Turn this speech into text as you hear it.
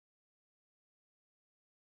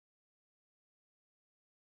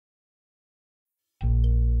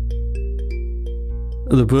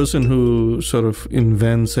The person who sort of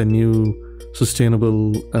invents a new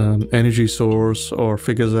sustainable energy source or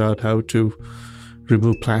figures out how to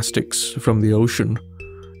remove plastics from the ocean,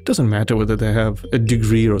 it doesn't matter whether they have a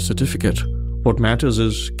degree or a certificate. What matters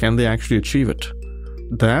is, can they actually achieve it?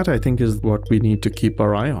 That, I think, is what we need to keep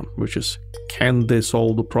our eye on, which is, can they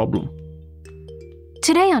solve the problem?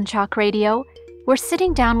 Today on Chalk Radio, we're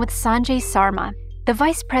sitting down with Sanjay Sarma, the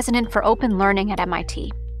Vice President for Open Learning at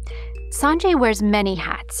MIT. Sanjay wears many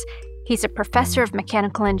hats. He's a professor of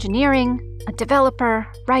mechanical engineering, a developer,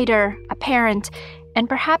 writer, a parent, and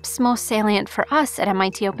perhaps most salient for us at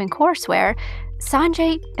MIT OpenCourseware,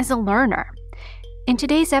 Sanjay is a learner. In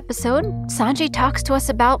today's episode, Sanjay talks to us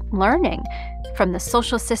about learning, from the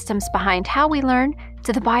social systems behind how we learn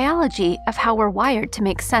to the biology of how we're wired to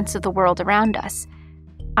make sense of the world around us.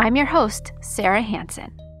 I'm your host, Sarah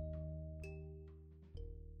Hansen.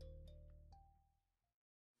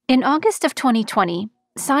 In August of 2020,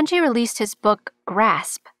 Sanjay released his book,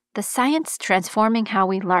 Grasp, The Science Transforming How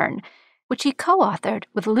We Learn, which he co-authored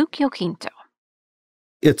with Luke Yoquinto.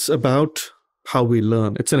 It's about how we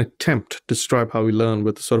learn. It's an attempt to describe how we learn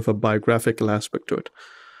with sort of a biographical aspect to it.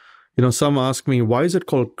 You know, some ask me, why is it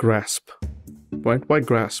called grasp? Right? Why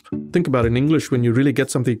grasp? Think about it. In English, when you really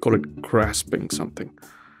get something, you call it grasping something.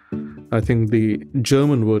 I think the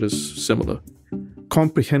German word is similar.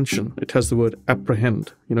 Comprehension, it has the word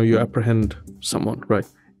apprehend. You know, you apprehend someone, right?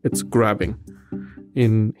 It's grabbing.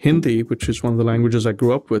 In Hindi, which is one of the languages I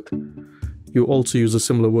grew up with, you also use a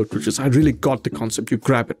similar word, which is, I really got the concept, you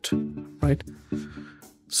grab it, right?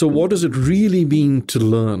 So what does it really mean to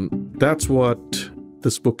learn? That's what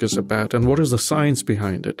this book is about. And what is the science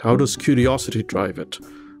behind it? How does curiosity drive it?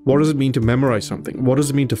 What does it mean to memorize something? What does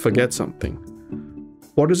it mean to forget something?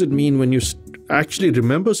 What does it mean when you actually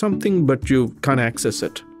remember something, but you can't access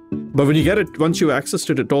it? But when you get it, once you accessed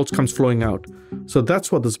it, it all comes flowing out. So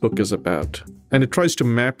that's what this book is about. And it tries to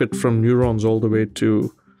map it from neurons all the way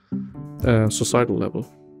to societal level.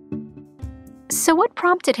 So what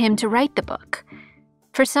prompted him to write the book?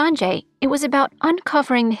 For Sanjay, it was about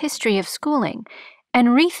uncovering the history of schooling and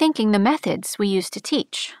rethinking the methods we used to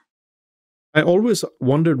teach. I always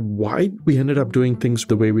wondered why we ended up doing things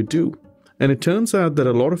the way we do. And it turns out that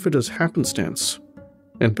a lot of it is happenstance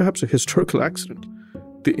and perhaps a historical accident.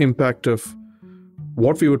 The impact of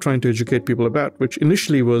what we were trying to educate people about, which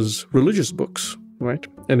initially was religious books, right?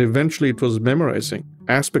 And eventually it was memorizing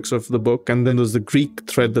aspects of the book. And then there's the Greek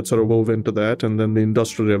thread that sort of wove into that, and then the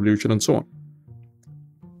Industrial Revolution and so on.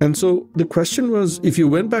 And so the question was, if you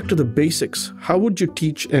went back to the basics, how would you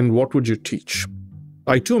teach and what would you teach?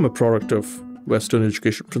 I too am a product of Western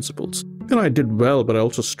education principles. And I did well, but I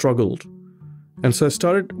also struggled. And so I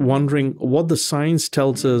started wondering what the science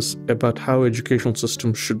tells us about how educational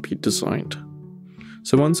systems should be designed.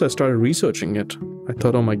 So once I started researching it, I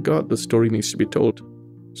thought, oh my God, the story needs to be told.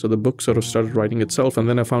 So the book sort of started writing itself. And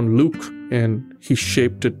then I found Luke, and he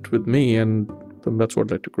shaped it with me, and then that's what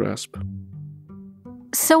led to Grasp.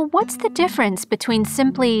 So what's the difference between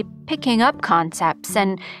simply picking up concepts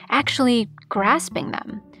and actually grasping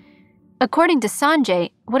them? According to Sanjay,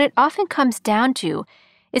 what it often comes down to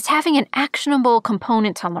is having an actionable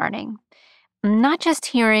component to learning. Not just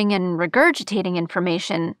hearing and regurgitating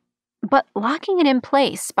information, but locking it in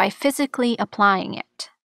place by physically applying it.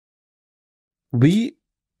 We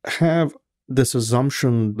have this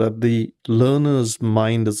assumption that the learner's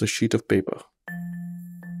mind is a sheet of paper,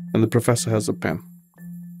 and the professor has a pen.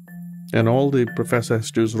 And all the professor has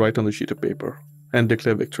to do is write on the sheet of paper and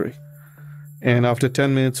declare victory. And after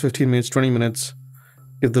 10 minutes, 15 minutes, 20 minutes,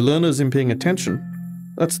 if the learner isn't paying attention,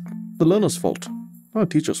 that's the learner's fault, not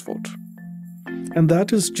the teacher's fault. And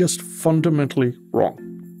that is just fundamentally wrong.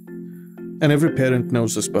 And every parent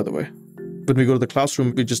knows this, by the way. When we go to the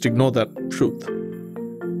classroom, we just ignore that truth.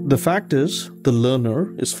 The fact is, the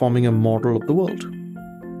learner is forming a model of the world.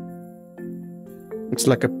 It's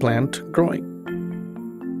like a plant growing.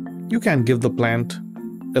 You can't give the plant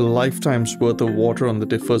a lifetime's worth of water on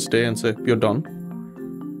the first day and say, you're done.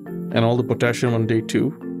 And all the potassium on day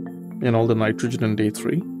 2. And all the nitrogen on day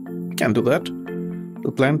 3. You can't do that.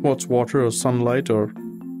 The plant wants water or sunlight or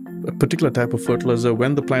a particular type of fertilizer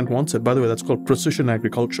when the plant wants it. By the way, that's called precision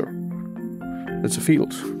agriculture. It's a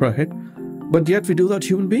field, right? But yet we do that to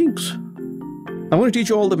human beings. I'm going to teach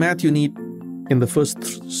you all the math you need in the first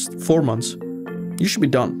 4 months. You should be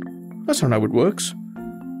done. That's not how it works.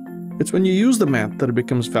 It's when you use the math that it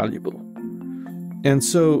becomes valuable. And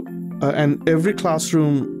so, and every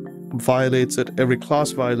classroom violates it, every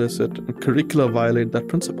class violates it, and curricula violate that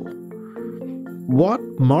principle. What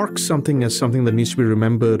marks something as something that needs to be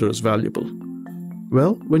remembered or as valuable?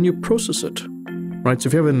 Well, when you process it, right? So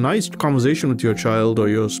if you have a nice conversation with your child or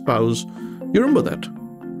your spouse, you remember that,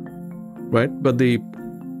 right? But the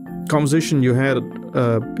conversation you had,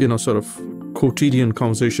 sort of quotidian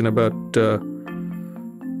conversation about,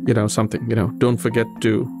 something, don't forget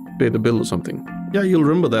to pay the bill or something. Yeah, you'll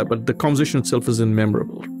remember that, but the conversation itself is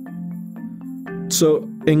immemorable. So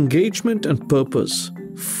engagement and purpose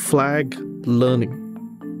flag learning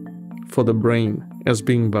for the brain as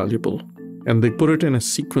being valuable, and they put it in a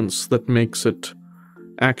sequence that makes it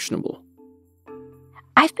actionable.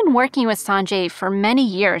 I've been working with Sanjay for many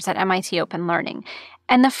years at MIT Open Learning,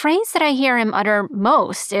 and the phrase that I hear him utter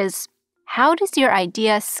most is, "How does your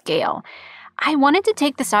idea scale?" I wanted to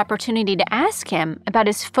take this opportunity to ask him about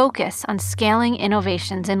his focus on scaling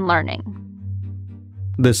innovations in learning.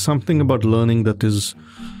 There's something about learning that is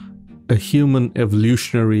a human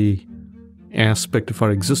evolutionary aspect of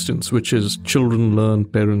our existence, which is children learn,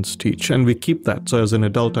 parents teach, and we keep that. So as an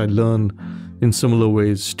adult, I learn in similar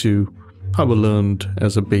ways to how I learned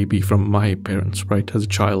as a baby from my parents, right? As a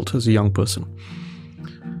child, as a young person.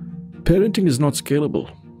 Parenting is not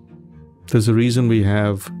scalable. There's a reason we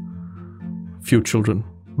have few children,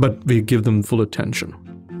 but we give them full attention.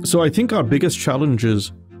 So I think our biggest challenge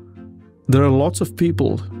is there are lots of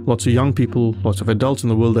people, lots of young people, lots of adults in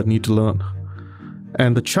the world that need to learn.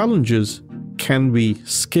 And the challenge is, can we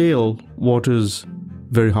scale what is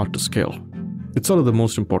very hard to scale? It's sort of the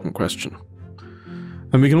most important question.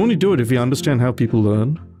 And we can only do it if we understand how people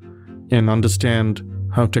learn and understand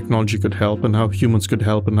how technology could help and how humans could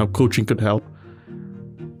help and how coaching could help.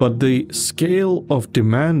 But the scale of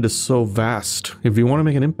demand is so vast. If we want to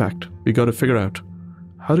make an impact, we got to figure out,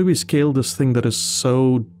 how do we scale this thing that is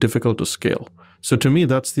so difficult to scale? So to me,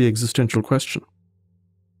 that's the existential question.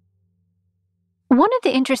 One of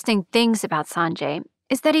the interesting things about Sanjay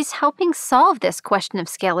is that he's helping solve this question of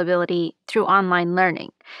scalability through online learning.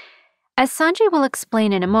 As Sanjay will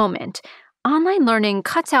explain in a moment, online learning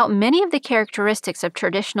cuts out many of the characteristics of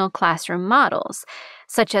traditional classroom models,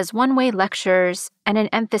 such as one-way lectures and an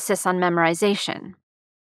emphasis on memorization.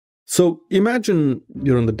 So imagine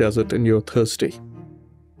you're in the desert and you're thirsty.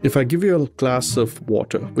 If I give you a glass of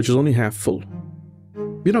water, which is only half full,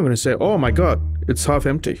 you're not going to say, "Oh my God, it's half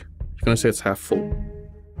empty." You're going to say it's half full.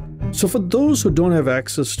 So for those who don't have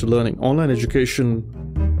access to learning, online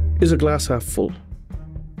education is a glass half full,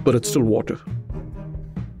 but it's still water.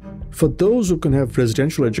 For those who can have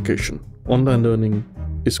residential education, online learning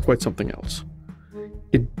is quite something else.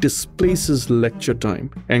 It displaces lecture time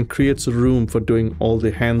and creates a room for doing all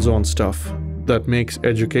the hands-on stuff that makes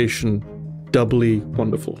education doubly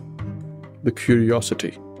wonderful. The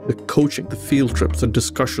curiosity, the coaching, the field trips, the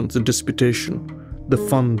discussions, the disputation, the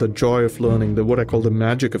fun, the joy of learning, what I call the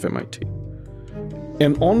magic of MIT.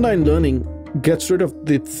 And online learning gets rid of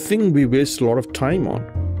the thing we waste a lot of time on,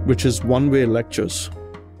 which is one-way lectures.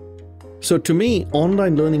 So to me,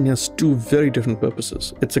 online learning has two very different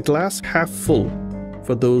purposes. It's a glass half full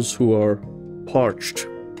for those who are parched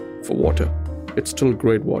for water. It's still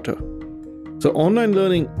great water. So online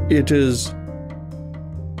learning, it is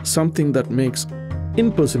something that makes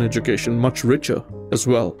in-person education much richer as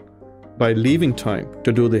well by leaving time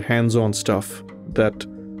to do the hands-on stuff that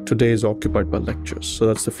today is occupied by lectures. So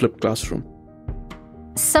that's the flipped classroom.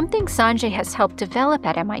 Something Sanjay has helped develop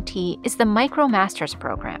at MIT is the MicroMasters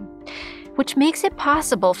program, which makes it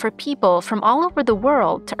possible for people from all over the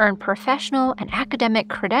world to earn professional and academic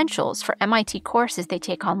credentials for MIT courses they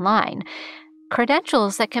take online,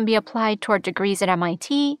 credentials that can be applied toward degrees at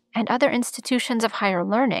MIT and other institutions of higher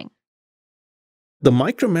learning. The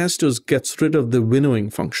MicroMasters gets rid of the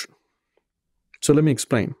winnowing function. So let me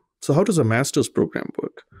explain. So how does a master's program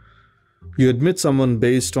work? You admit someone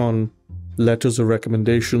based on letters of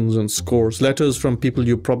recommendations and scores, letters from people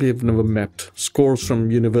you probably have never met, scores from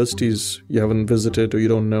universities you haven't visited or you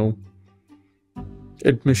don't know.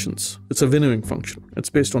 Admissions. It's a winnowing function. It's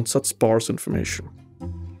based on such sparse information.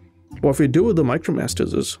 What we do with the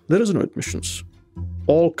MicroMasters is there is no admissions.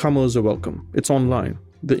 All comers are welcome. It's online.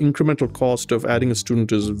 The incremental cost of adding a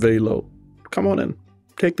student is very low. Come on in.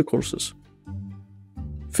 Take the courses.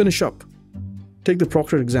 Finish up. Take the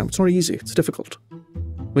proctored exam. It's not easy. It's difficult.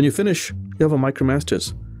 When you finish, you have a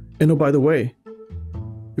MicroMasters. And oh, by the way,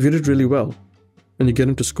 if you did really well and you get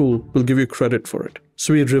into school, we'll give you credit for it.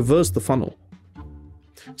 So we reverse the funnel.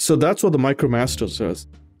 So that's what the MicroMasters is.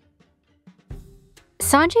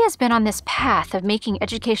 Sanjay has been on this path of making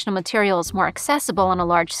educational materials more accessible on a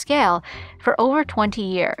large scale for over 20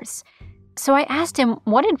 years. So I asked him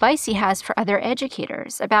what advice he has for other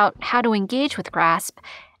educators about how to engage with GRASP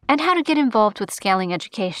and how to get involved with scaling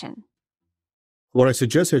education. What I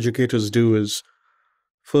suggest educators do is,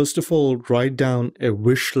 first of all, write down a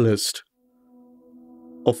wish list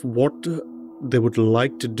of what they would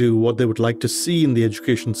like to do, what they would like to see in the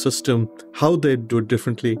education system, how they do it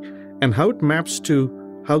differently, and how it maps to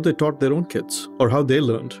how they taught their own kids or how they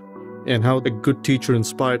learned and how a good teacher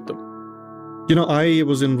inspired them. I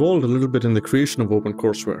was involved a little bit in the creation of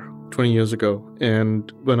OpenCourseWare 20 years ago. And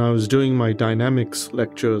when I was doing my dynamics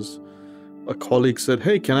lectures, a colleague said,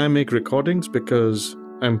 "Hey, can I make recordings? Because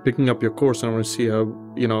I'm picking up your course and I want to see how,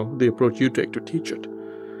 the approach you take to teach it."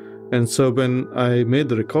 And so when I made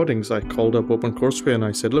the recordings, I called up OpenCourseWare and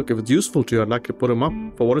I said, "Look, if it's useful to you, I'd like to put them up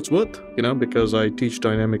for what it's worth, because I teach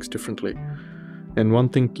dynamics differently." And one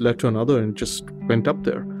thing led to another and just went up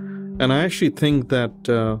there. And I actually think that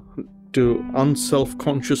to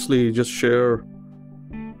unself-consciously just share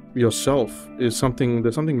yourself there's something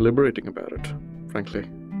liberating about it, frankly.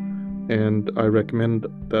 And I recommend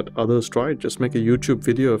that others try it. Just make a YouTube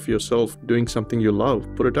video of yourself doing something you love,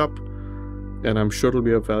 put it up, and I'm sure it'll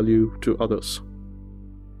be of value to others.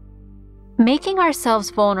 Making ourselves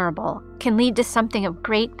vulnerable can lead to something of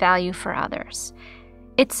great value for others.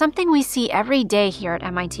 It's something we see every day here at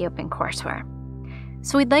MIT OpenCourseWare.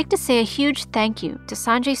 So we'd like to say a huge thank you to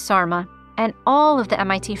Sanjay Sarma and all of the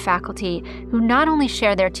MIT faculty who not only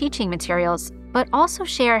share their teaching materials, but also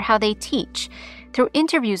share how they teach through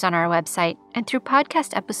interviews on our website and through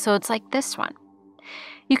podcast episodes like this one.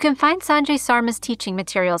 You can find Sanjay Sarma's teaching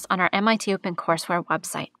materials on our MIT OpenCourseWare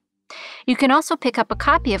website. You can also pick up a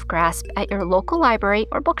copy of GRASP at your local library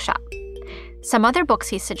or bookshop. Some other books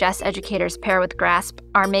he suggests educators pair with GRASP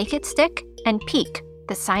are Make It Stick and Peak,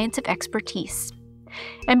 The Science of Expertise.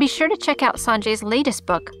 And be sure to check out Sanjay's latest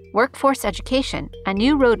book, Workforce Education, A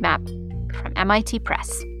New Roadmap, from MIT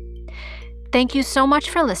Press. Thank you so much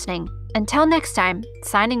for listening. Until next time,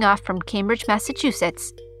 signing off from Cambridge,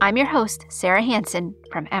 Massachusetts, I'm your host, Sarah Hansen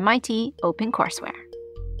from MIT OpenCourseWare.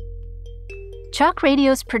 Chalk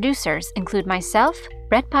Radio's producers include myself,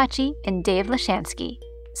 Brett Paci, and Dave Lashansky.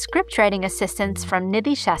 Script writing assistance from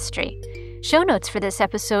Nidhi Shastri. Show notes for this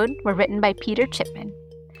episode were written by Peter Chipman.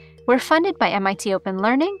 We're funded by MIT Open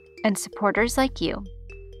Learning and supporters like you.